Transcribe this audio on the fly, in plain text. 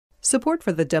Support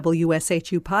for the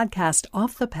WSHU podcast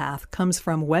Off the Path comes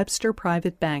from Webster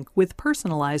Private Bank with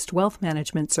personalized wealth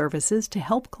management services to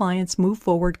help clients move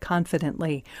forward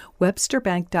confidently.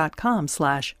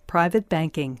 WebsterBank.com/private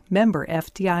banking, member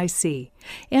FDIC.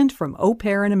 And from Au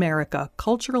Pair in America,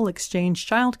 cultural exchange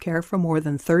childcare for more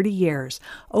than 30 years.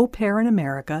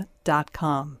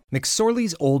 AuPairInAmerica.com.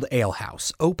 McSorley's Old Ale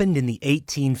House opened in the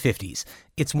 1850s.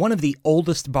 It's one of the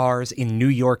oldest bars in New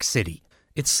York City.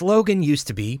 Its slogan used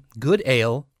to be, good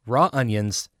ale, raw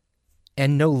onions,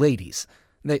 and no ladies.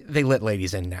 They let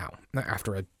ladies in now,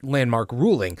 after a landmark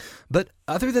ruling. But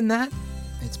other than that,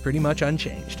 it's pretty much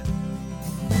unchanged.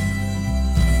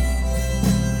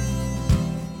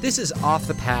 This is Off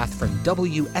the Path from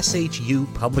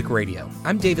WSHU Public Radio.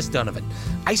 I'm Davis Donovan.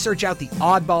 I search out the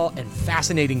oddball and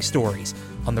fascinating stories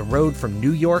on the road from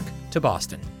New York to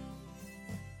Boston.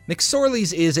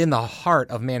 McSorley's is in the heart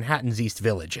of Manhattan's East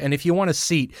Village, and if you want a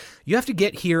seat, you have to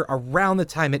get here around the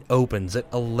time it opens at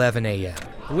 11 a.m.,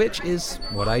 which is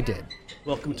what I did.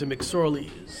 Welcome to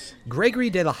McSorley's. Gregory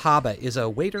De La Haba is a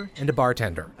waiter and a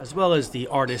bartender, as well as the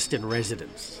artist in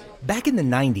residence. Back in the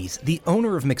 90s, the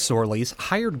owner of McSorley's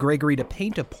hired Gregory to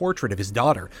paint a portrait of his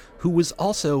daughter, who was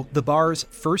also the bar's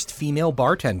first female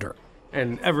bartender.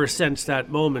 And ever since that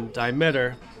moment I met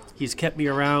her, he's kept me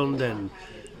around and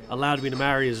allowed me to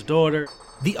marry his daughter.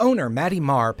 The owner, Matty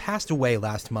Marr, passed away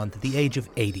last month at the age of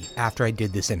 80 after I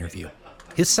did this interview.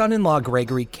 His son-in-law,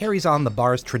 Gregory, carries on the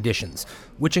bar's traditions,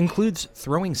 which includes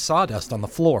throwing sawdust on the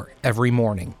floor every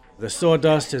morning. The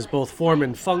sawdust is both form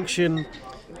and function.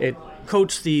 It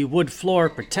coats the wood floor,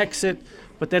 protects it,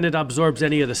 but then it absorbs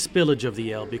any of the spillage of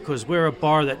the ale, because we're a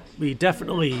bar that we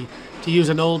definitely, to use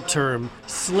an old term,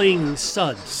 sling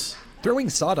suds.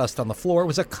 Throwing sawdust on the floor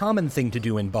was a common thing to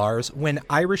do in bars when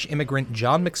Irish immigrant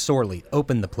John McSorley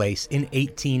opened the place in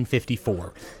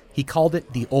 1854. He called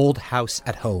it the Old House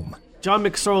at Home. John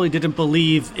McSorley didn't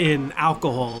believe in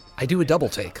alcohol. I do a double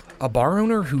take. A bar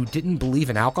owner who didn't believe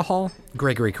in alcohol?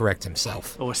 Gregory corrects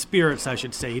himself. Or spirits, I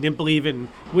should say. He didn't believe in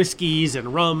whiskeys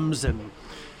and rums, and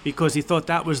because he thought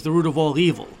that was the root of all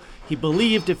evil. He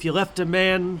believed if you left a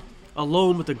man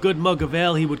alone with a good mug of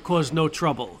ale, he would cause no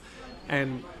trouble.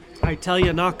 And I tell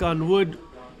you, knock on wood,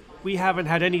 we haven't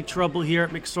had any trouble here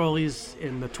at McSorley's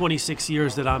in the 26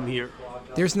 years that I'm here.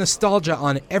 There's nostalgia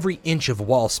on every inch of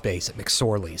wall space at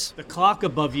McSorley's. The clock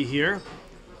above you here,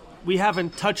 we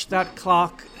haven't touched that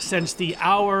clock since the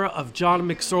hour of John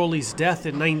McSorley's death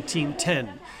in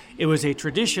 1910. It was a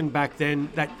tradition back then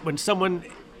that when someone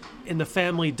in the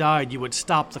family died, you would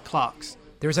stop the clocks.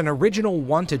 There's an original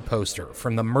wanted poster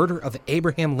from the murder of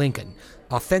Abraham Lincoln,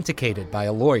 authenticated by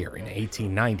a lawyer in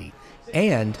 1890.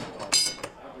 And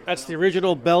that's the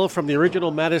original bell from the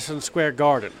original Madison Square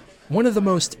Garden. One of the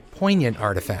most poignant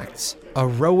artifacts, a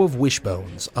row of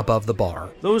wishbones above the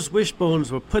bar. Those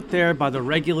wishbones were put there by the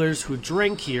regulars who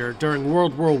drank here during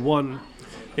World War I.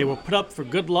 They were put up for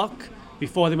good luck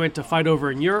before they went to fight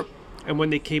over in Europe, and when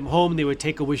they came home, they would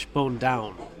take a wishbone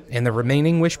down. And the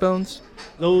remaining wishbones?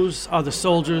 Those are the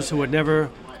soldiers who had never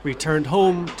returned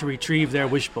home to retrieve their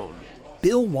wishbone.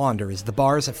 Bill Wander is the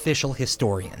bar's official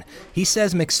historian. He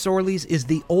says McSorley's is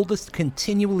the oldest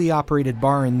continually operated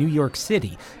bar in New York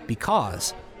City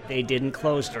because they didn't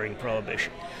close during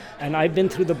Prohibition. And I've been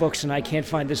through the books and I can't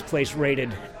find this place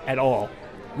rated at all.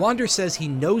 Wander says he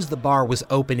knows the bar was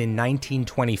open in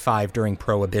 1925 during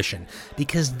Prohibition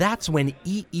because that's when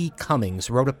E.E. Cummings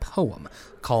wrote a poem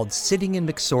called Sitting in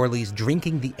McSorley's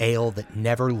Drinking the Ale That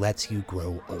Never Lets You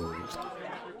Grow Old.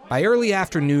 By early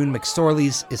afternoon,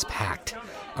 McSorley's is packed.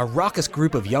 A raucous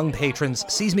group of young patrons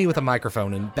sees me with a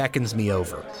microphone and beckons me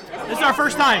over. This is our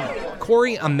first time.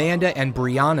 Corey, Amanda, and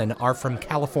Brianna are from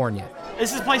California.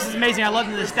 This place is amazing. I love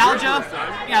the nostalgia.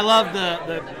 I love the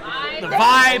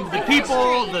vibe, the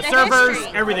people, the servers,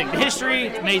 everything. The history,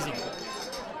 it's amazing.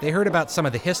 They heard about some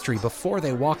of the history before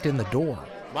they walked in the door.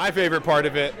 My favorite part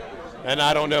of it, and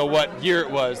I don't know what year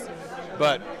it was,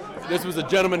 but this was a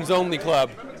gentleman's only club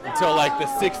until like the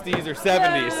 60s or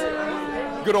 70s.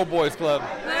 Good old boys club.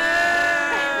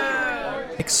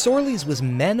 McSorley's was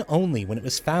men only when it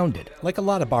was founded, like a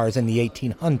lot of bars in the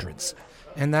 1800s.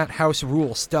 And that house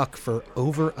rule stuck for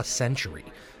over a century.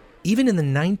 Even in the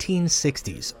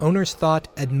 1960s, owners thought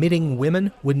admitting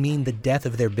women would mean the death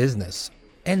of their business.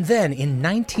 And then, in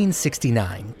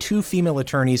 1969, two female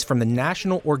attorneys from the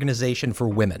National Organization for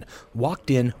Women walked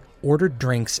in, ordered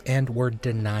drinks, and were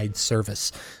denied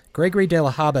service. Gregory De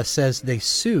La Haba says they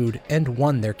sued and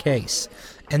won their case.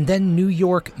 And then New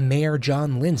York Mayor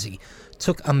John Lindsay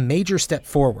took a major step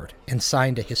forward and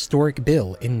signed a historic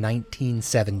bill in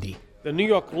 1970. The New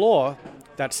York law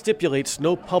that stipulates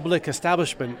no public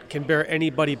establishment can bear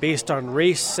anybody based on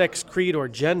race, sex, creed, or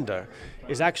gender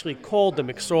is actually called the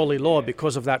McSorley Law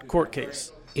because of that court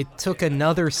case. It took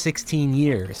another 16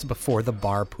 years before the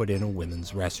bar put in a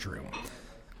women's restroom.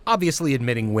 Obviously,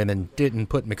 admitting women didn't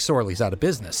put McSorley's out of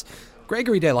business.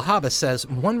 Gregory de la Habas says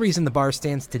one reason the bar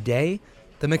stands today,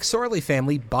 the McSorley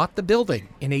family bought the building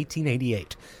in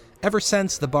 1888. Ever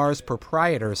since, the bar's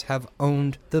proprietors have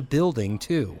owned the building,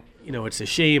 too. You know, it's a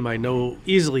shame. I know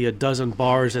easily a dozen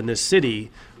bars in this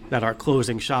city that are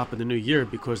closing shop in the new year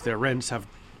because their rents have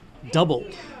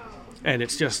doubled, and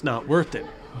it's just not worth it.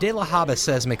 De la Habas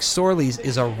says McSorley's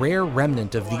is a rare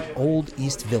remnant of the old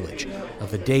East Village,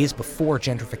 of the days before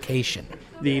gentrification.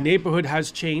 The neighborhood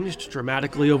has changed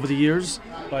dramatically over the years,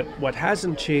 but what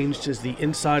hasn't changed is the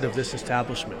inside of this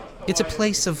establishment. It's a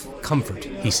place of comfort,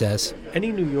 he says.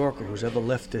 Any New Yorker who's ever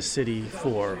left this city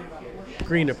for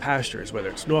greener pastures, whether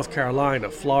it's North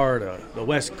Carolina, Florida, the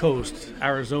West Coast,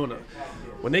 Arizona,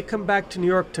 when they come back to New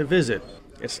York to visit,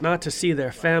 it's not to see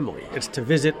their family. It's to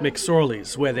visit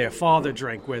McSorley's, where their father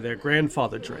drank, where their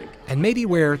grandfather drank. And maybe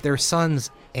where their sons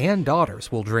and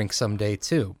daughters will drink someday,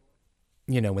 too.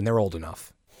 You know, when they're old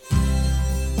enough.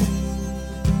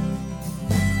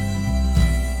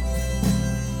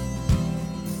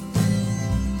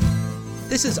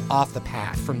 This is Off the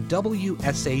Path from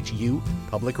WSHU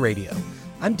Public Radio.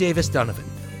 I'm Davis Donovan,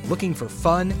 looking for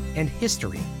fun and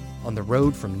history on the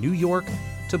road from New York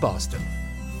to Boston.